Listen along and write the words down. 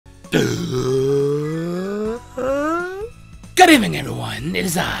Good evening, everyone. It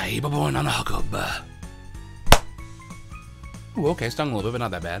is I, Eibbor Nanahcub. Ooh, okay, stung a little bit, but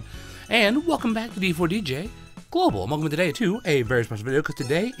not that bad. And welcome back to D4DJ Global. Welcome today to a very special video, because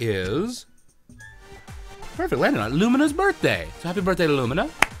today is... perfect, landing on Lumina's birthday. So happy birthday to Lumina.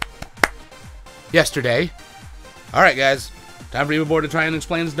 Yesterday. Alright, guys. Time for Eibbor to try and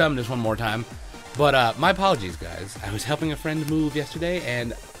explain his dumbness one more time. But, my apologies, guys. I was helping a friend move yesterday,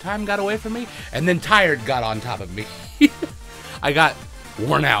 and time got away from me, and then tired got on top of me. I got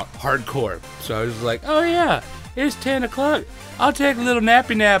worn out, hardcore. So I was like, oh yeah, it's 10 o'clock. I'll take a little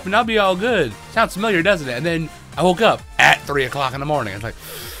nappy nap, and I'll be all good. Sounds familiar, doesn't it? And then I woke up at 3 o'clock in the morning. I was like,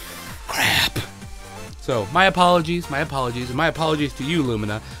 crap. So, my apologies, and my apologies to you,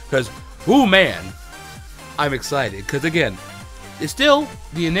 Lumina, because, ooh, man, I'm excited. Because, again, it's still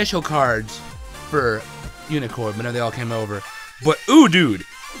the initial cards for Unicorn, whenever they all came over. But, ooh, dude,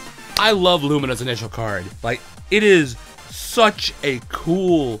 I love Lumina's initial card. Like, it is such a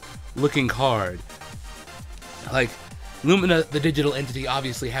cool-looking card. Like, Lumina, the digital entity,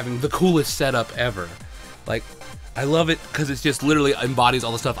 obviously having the coolest setup ever. Like, I love it because it just literally embodies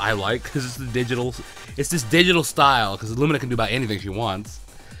all the stuff I like, because it's this digital style, because Lumina can do about anything she wants.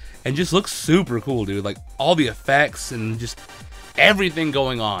 And just looks super cool, dude. Like, all the effects and just everything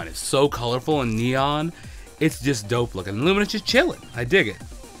going on is so colorful and neon. It's just dope looking. Lumina's just chilling. I dig it.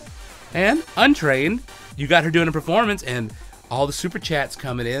 And Untrained, you got her doing a performance and all the super chats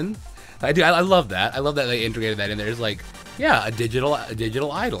coming in. I love that. I love that they integrated that in there. It's like, yeah, a digital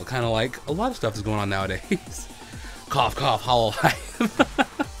idol, kind of like a lot of stuff is going on nowadays. Cough, cough, hollow life.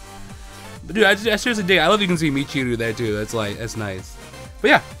 But dude, I seriously dig it. I love you can see Michiru there too. That's nice. But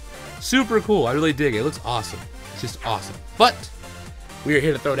yeah, super cool. I really dig it. It looks awesome. It's just awesome. But we are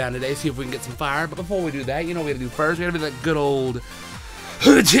here to throw down today, see if we can get some fire. But before we do that, you know what we gotta do first? We gotta do that good old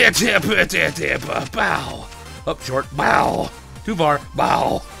bow. Up short, bow. Too far,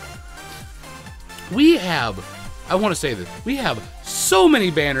 bow. We have, I want to say this, we have so many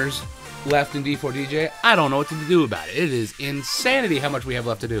banners left in D4DJ, I don't know what to do about it. It is insanity how much we have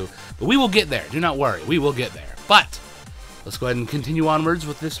left to do. But we will get there, do not worry, we will get there. But, let's go ahead and continue onwards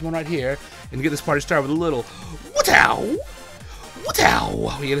with this one right here, and get this party started with a little, whatow,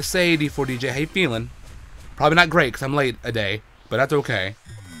 whatow. We gotta say, D4DJ, how you feeling? Probably not great, because I'm late a day, but that's okay.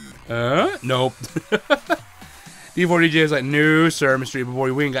 Nope. D4DJ is like, no, sir, Mr.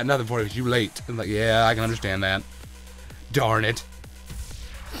 Eibbor, we ain't got nothing for you, you late. I'm like, yeah, I can understand that. Darn it.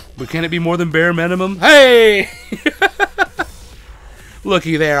 But can it be more than bare minimum? Hey!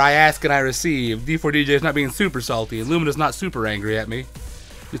 Looky there, I ask and I receive. D4DJ is not being super salty, and Lumina's not super angry at me.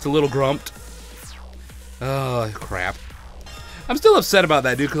 Just a little grumped. Oh, crap. I'm still upset about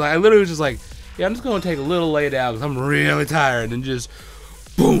that, dude, because I literally was just like, yeah, I'm just going to take a little lay down, because I'm really tired, and just,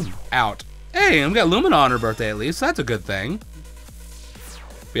 boom, out. Hey, we got Lumina on her birthday at least, so that's a good thing.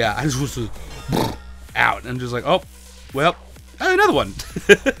 But yeah, I just was out, and just like, oh, well, another one.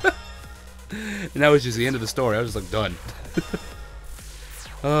 And that was just the end of the story. I was just like, done.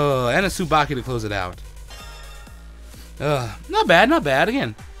 Oh, and a Tsubaki to close it out. Not bad, not bad.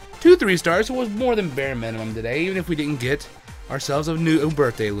 Again, 2 3 stars, so it was more than bare minimum today, even if we didn't get ourselves a new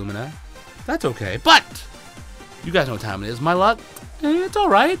birthday Lumina. That's okay, but you guys know what time it is. My luck, it's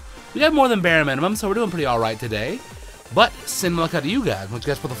alright. We got more than bare minimum, so we're doing pretty alright today. But send luck out to you guys. What you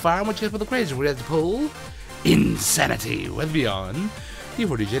guys put the fire and what you guys put the crazy. We have to pull Insanity with Beyond.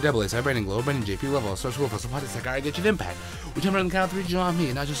 D4DJ, Double A, Brandon Glow, Brandon JP, Level, Social Wolf, Party, Sakai, Get Your Impact. We're jumping on the count of 3, join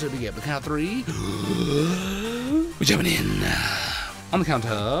me, not just so we get, but count of 3. We're jumping in. On the count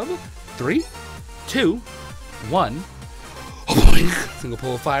of 3, 2, 1. Single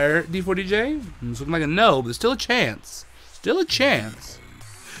pull of fire, D4DJ. It's looking like a no, but there's still a chance. Still a chance.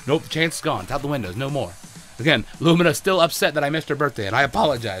 Nope, the chance is gone. It's out the windows. No more. Again, Lumina's still upset that I missed her birthday, and I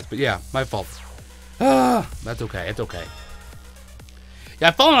apologize. But yeah, my fault. That's okay. It's okay. Yeah,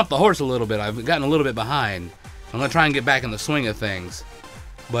 I've fallen off the horse a little bit. I've gotten a little bit behind. I'm going to try and get back in the swing of things.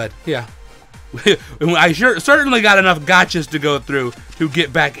 But, yeah. I certainly got enough gachas to go through to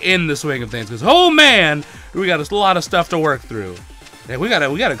get back in the swing of things. Because, oh man, we got a lot of stuff to work through. Yeah, we got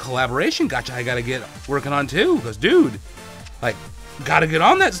a collaboration gacha I got to get working on too. Because, dude, like, got to get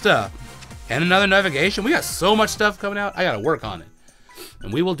on that stuff. And another navigation. We got so much stuff coming out. I got to work on it.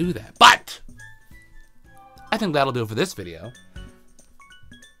 And we will do that. But I think that'll do it for this video.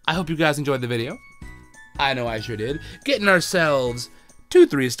 I hope you guys enjoyed the video. I know I sure did. Getting ourselves 2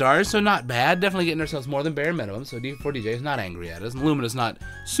 3 stars, so not bad. Definitely getting ourselves more than bare minimum, so D4DJ is not angry at us. And Lumina's not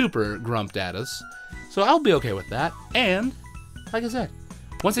super grumped at us. So I'll be okay with that. And, like I said,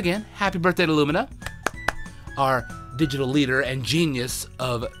 once again, happy birthday to Lumina. Our digital leader and genius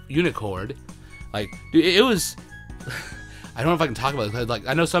of Unicord. Like, dude, it was. I don't know if I can talk about it. Like,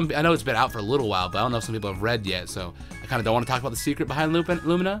 I know it's been out for a little while, but I don't know if some people have read yet. So I kind of don't want to talk about the secret behind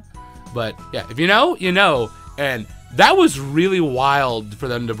Lumina. But yeah, if you know, you know. And that was really wild for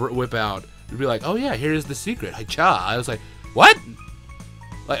them to whip out. To be like, oh yeah, here's the secret. Cha. I was like, what?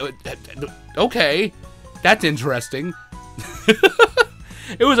 Like, okay, that's interesting.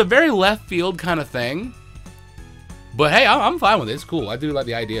 It was a very left field kind of thing. But hey, I'm fine with it. It's cool. I do like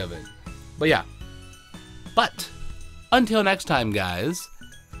the idea of it. But yeah. But until next time, guys,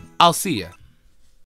 I'll see ya.